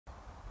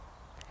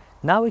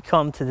Now we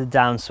come to the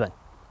downswing,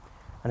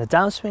 and the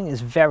downswing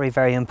is very,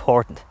 very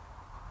important.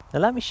 Now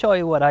let me show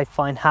you what I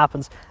find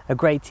happens a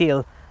great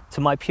deal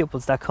to my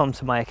pupils that come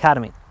to my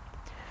academy.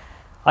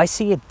 I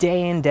see it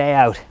day in, day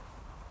out.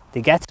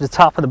 They get to the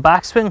top of the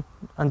backswing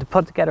and they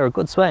put together a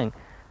good swing,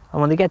 and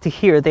when they get to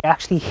here they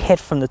actually hit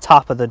from the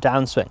top of the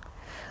downswing,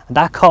 and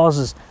that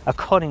causes a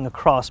cutting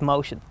across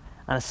motion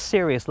and a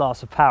serious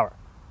loss of power.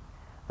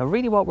 Now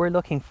really what we're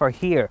looking for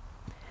here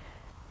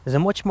is a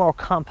much more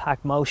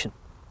compact motion.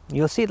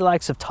 You'll see the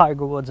likes of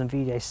Tiger Woods and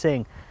Vijay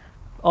Singh,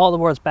 all the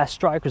world's best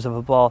strikers of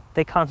a ball,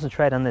 they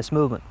concentrate on this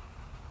movement.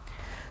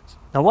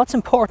 Now what's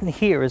important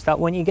here is that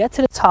when you get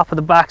to the top of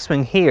the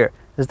backswing here,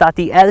 is that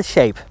the L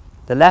shape,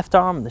 the left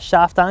arm and the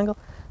shaft angle,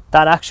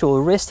 that actual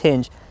wrist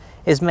hinge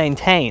is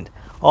maintained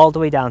all the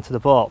way down to the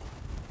ball,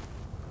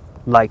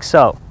 like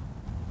so.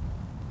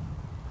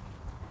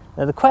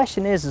 Now the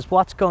question is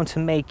what's going to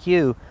make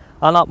you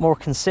a lot more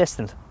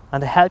consistent and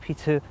to help you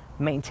to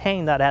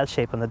maintain that L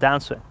shape on the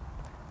downswing?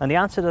 And the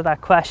answer to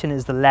that question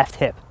is the left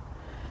hip.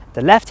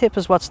 The left hip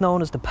is what's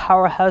known as the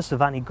powerhouse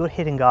of any good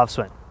hitting golf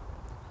swing.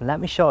 And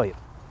let me show you.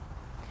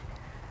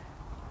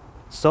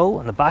 So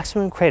on the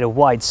backswing, create a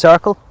wide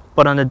circle,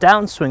 but on the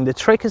downswing, the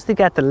trick is to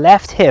get the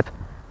left hip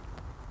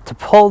to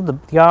pull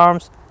the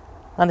arms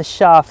and the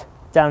shaft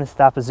down into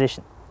that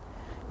position.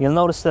 You'll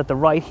notice that the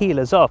right heel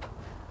is up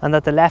and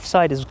that the left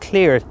side is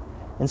cleared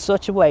in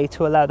such a way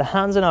to allow the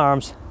hands and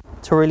arms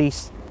to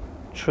release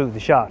through the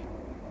shot.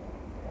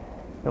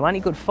 Now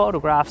any good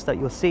photographs that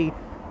you'll see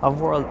of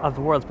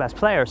the world's best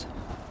players,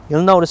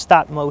 you'll notice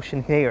that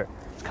motion here.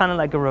 It's kind of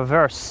like a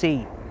reverse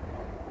C.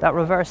 That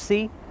reverse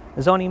C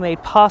is only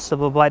made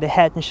possible by the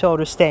head and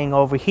shoulders staying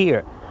over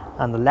here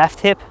and the left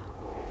hip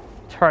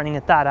turning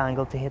at that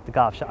angle to hit the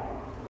golf shot.